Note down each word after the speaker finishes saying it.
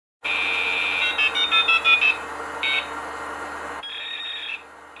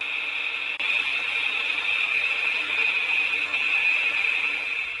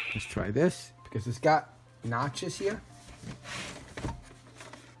try this because it's got notches here.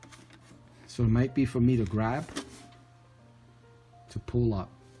 So it might be for me to grab, to pull up.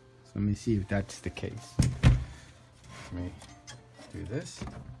 So let me see if that's the case. Let me do this.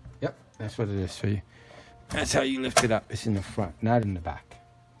 Yep, that's what it is for you. That's how you lift it up. It's in the front, not in the back.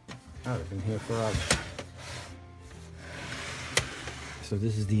 Oh, they've been here forever. So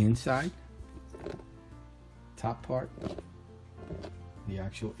this is the inside, top part, the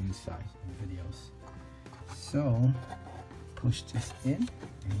actual inside videos. So push this in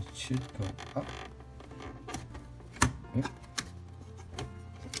and it should go up. Yep.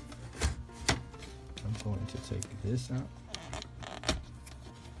 I'm going to take this out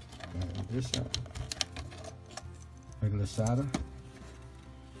and this out. Regular solder.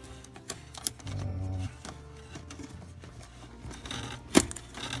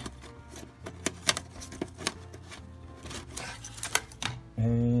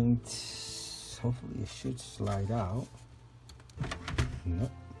 And hopefully it should slide out.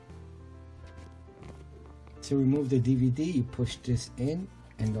 Nope. To remove the DVD, you push this in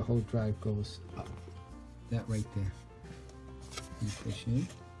and the whole drive goes up. That right there. You push in.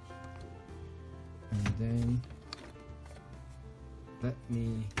 And then let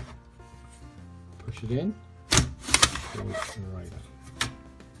me push it in. Go right up.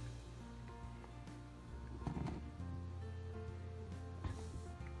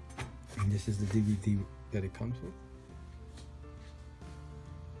 And this is the DVD that it comes with.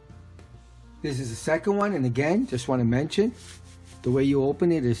 This is the second one, and again, just want to mention, the way you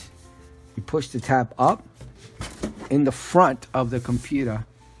open it is you push the tab up in the front of the computer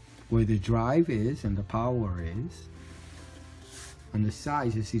where the drive is and the power is. On the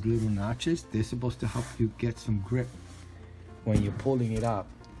sides, you see little notches. They're supposed to help you get some grip when you're pulling it up.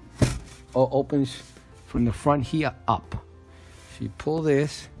 Or opens from the front here up. So you pull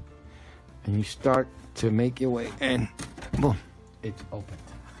this, and you start to make your way in. Boom, it's open.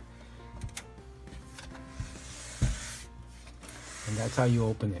 And that's how you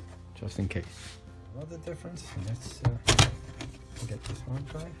open it, just in case. Another difference, and let's get this hard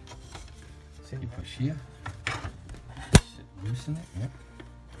drive. So you push here, loosen it, yep.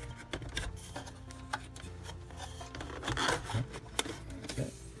 That's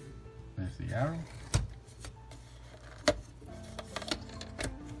it. There's the arrow.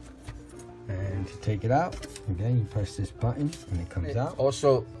 And to take it out, again, you press this button and it comes out.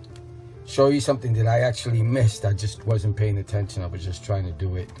 Also, show you something that I actually missed. I just wasn't paying attention. I was just trying to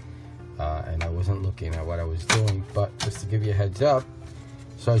do it, and I wasn't looking at what I was doing. But just to give you a heads up,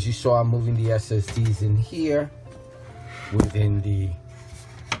 so as you saw, I'm moving the SSDs in here within the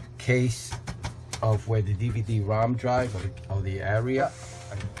case of where the DVD-ROM drive or the area.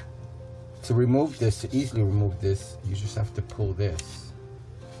 To remove this, to easily remove this, you just have to pull this.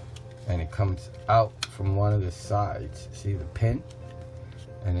 And it comes out from one of the sides. See the pin?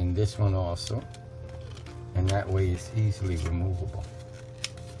 And then this one also. And that way it's easily removable.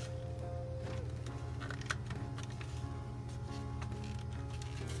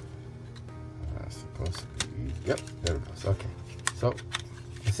 That's supposed to be, yep, there it goes. Okay. So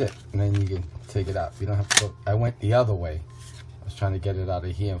that's it. And then you can take it out. You don't have to go. I went the other way. I was trying to get it out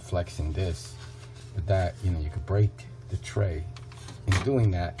of here and flexing this. But that, you know, you could break the tray. In doing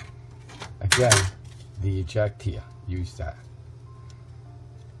that, again, the eject here, use that.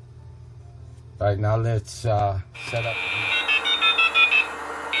 All right, now let's set up.